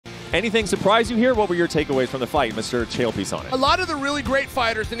Anything surprise you here? What were your takeaways from the fight, Mr. Chael Sonnen? A lot of the really great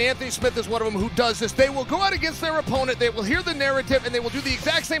fighters, and Anthony Smith is one of them who does this, they will go out against their opponent, they will hear the narrative, and they will do the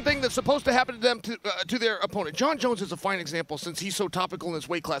exact same thing that's supposed to happen to them to their opponent. Jon Jones is a fine example since he's so topical in this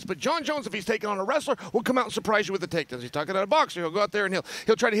weight class. But Jon Jones, if he's taking on a wrestler, will come out and surprise you with the takedowns. He's talking about a boxer. He'll go out there and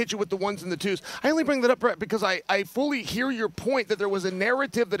he'll try to hit you with the ones and the twos. I only bring that up, Brett, because I fully hear your point that there was a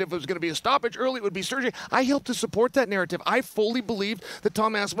narrative that if it was going to be a stoppage early, it would be Sergei. I helped to support that narrative. I fully believed that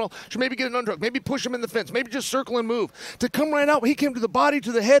Tom Aspinall should maybe get an underhook, maybe push him in the fence, maybe just circle and move. To come right out, he came to the body,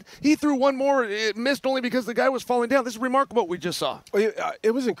 to the head. He threw one more. It missed only because the guy was falling down. This is remarkable what we just saw.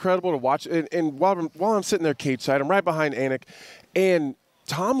 It was incredible to watch. And while I'm sitting there cage side, I'm right behind Anik, and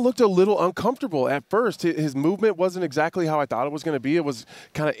Tom looked a little uncomfortable at first. His movement wasn't exactly how I thought it was going to be. It was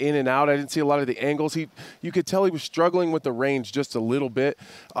kind of in and out. I didn't see a lot of the angles. You could tell he was struggling with the range just a little bit.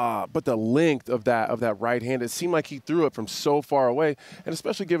 But the length of that right hand, it seemed like he threw it from so far away. And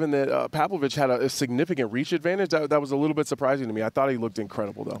especially given that Pavlovich had a significant reach advantage, that was a little bit surprising to me. I thought he looked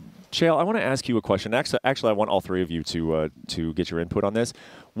incredible, though. Chael, I want to ask you a question. Actually, I want all three of you to get your input on this.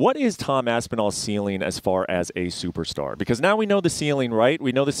 What is Tom Aspinall's ceiling as far as a superstar? Because now we know the ceiling, right?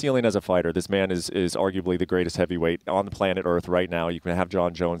 We know the ceiling as a fighter. This man is arguably the greatest heavyweight on the planet Earth right now. You can have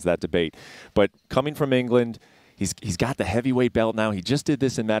Jon Jones, that debate. But coming from England, he's got the heavyweight belt now. He just did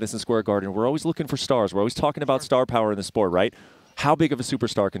this in Madison Square Garden. We're always looking for stars. We're always talking about star power in the sport, right? How big of a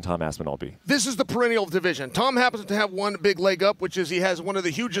superstar can Tom Aspinall be? This is the perennial division. Tom happens to have one big leg up, which is he has one of the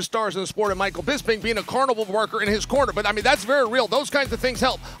hugest stars in the sport, and Michael Bisping being a carnival worker in his corner. But, I mean, that's very real. Those kinds of things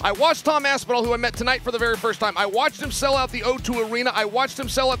help. I watched Tom Aspinall, who I met tonight for the very first time. I watched him sell out the O2 Arena. I watched him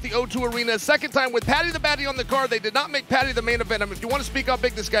sell out the O2 Arena a second time with Patty the Batty on the card. They did not make Patty the main event. I mean, if you want to speak how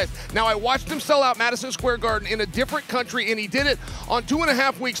big this guy is. Now, I watched him sell out Madison Square Garden in a different country, and he did it on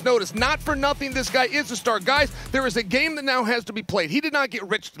 2.5 weeks' notice. Not for nothing, this guy is a star. Guys, there is a game that now has to be played. He did not get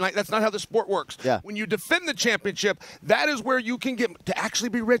rich tonight. That's not how the sport works. Yeah. When you defend the championship, that is where you can get to actually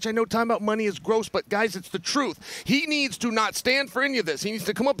be rich. I know talking about money is gross, but guys, it's the truth. He needs to not stand for any of this. He needs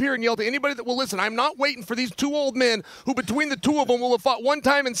to come up here and yell to anybody that will listen. I'm not waiting for these two old men who, between the two of them, will have fought one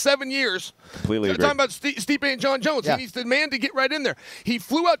time in 7 years. Completely agree. Talking about Stipe and Jon Jones. Yeah. He needs the man to get right in there. He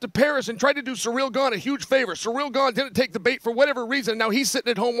flew out to Paris and tried to do Ciryl Gane a huge favor. Ciryl Gane didn't take the bait for whatever reason. Now he's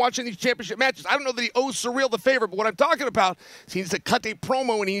sitting at home watching these championship matches. I don't know that he owes Ciryl the favor, but what I'm talking about is he needs to cut a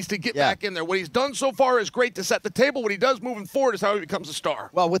promo and he needs to get back in there. What he's done so far is great to set the table. What he does moving forward is how he becomes a star.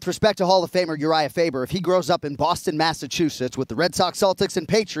 Well, with respect to Hall of Famer Uriah Faber, if he grows up in Boston, Massachusetts with the Red Sox, Celtics, and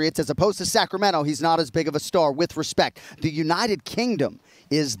Patriots as opposed to Sacramento, he's not as big of a star. With respect, the United Kingdom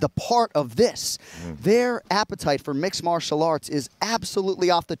is the part of this. Their appetite for mixed martial arts is absolutely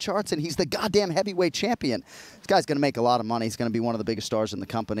off the charts, and he's the goddamn heavyweight champion. This guy's going to make a lot of money. He's going to be one of the biggest stars in the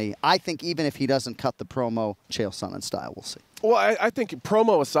company. I think even if he doesn't cut the promo Chael Sonnen style, we'll see. Well, I think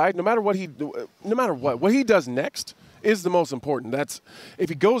promo aside, no matter what he does next is the most important. That's if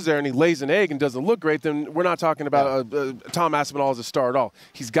he goes there and he lays an egg and doesn't look great, then we're not talking about Tom Aspinall as a star at all.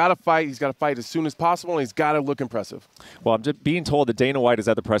 He's got to fight. He's got to fight as soon as possible, and he's got to look impressive. Well, I'm just being told that Dana White is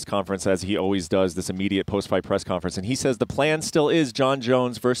at the press conference, as he always does, this immediate post-fight press conference, and he says the plan still is Jon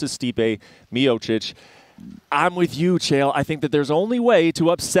Jones versus Stipe Miocic. I'm with you, Chael. I think that there's only way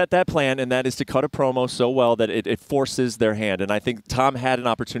to upset that plan, and that is to cut a promo so well that it forces their hand. And I think Tom had an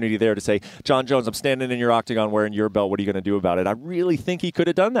opportunity there to say, Jon Jones, I'm standing in your octagon wearing your belt. What are you going to do about it? I really think he could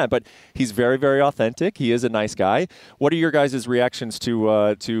have done that, but he's very, very authentic. He is a nice guy. What are your guys' reactions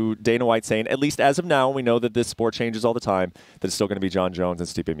to Dana White saying, at least as of now, we know that this sport changes all the time, that it's still going to be Jon Jones and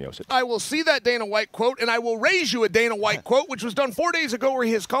Stipe Miocic? I will see that Dana White quote, and I will raise you a Dana White quote, which was done 4 days ago, where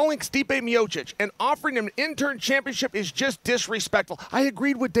he is calling Stipe Miocic and offering him an intern championship is just disrespectful. I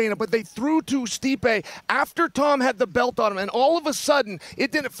agreed with Dana, but they threw to Stipe after Tom had the belt on him, and all of a sudden,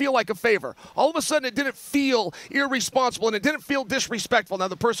 it didn't feel like a favor. All of a sudden, it didn't feel irresponsible, and it didn't feel disrespectful. Now,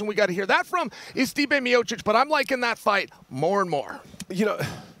 the person we got to hear that from is Stipe Miocic, but I'm liking that fight more and more. You know,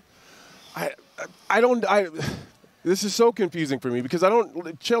 this is so confusing for me because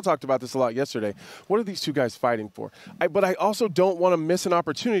Chael talked about this a lot yesterday. What are these two guys fighting for? But I also don't want to miss an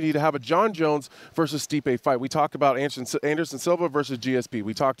opportunity to have a Jon Jones versus Stipe fight. We talked about Anderson Silva versus GSP.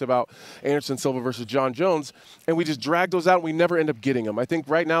 We talked about Anderson Silva versus Jon Jones, and we just dragged those out and we never end up getting them. I think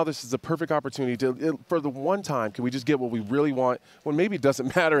right now this is the perfect opportunity for the one time, can we just get what we really want when maybe it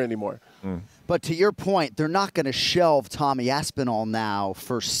doesn't matter anymore? But to your point, they're not going to shelve Tommy Aspinall now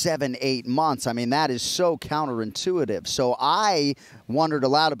for 7-8 months. I mean, that is so counterintuitive. So I wondered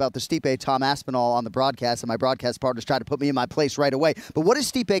aloud about the Stipe Tom Aspinall on the broadcast, and my broadcast partners tried to put me in my place right away. But what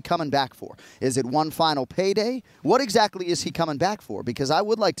is Stipe coming back for? Is it one final payday? What exactly is he coming back for? Because I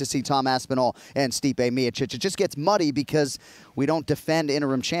would like to see Tom Aspinall and Stipe Miocic. It just gets muddy because we don't defend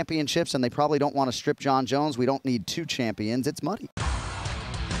interim championships, and they probably don't want to strip Jon Jones. We don't need two champions. It's muddy.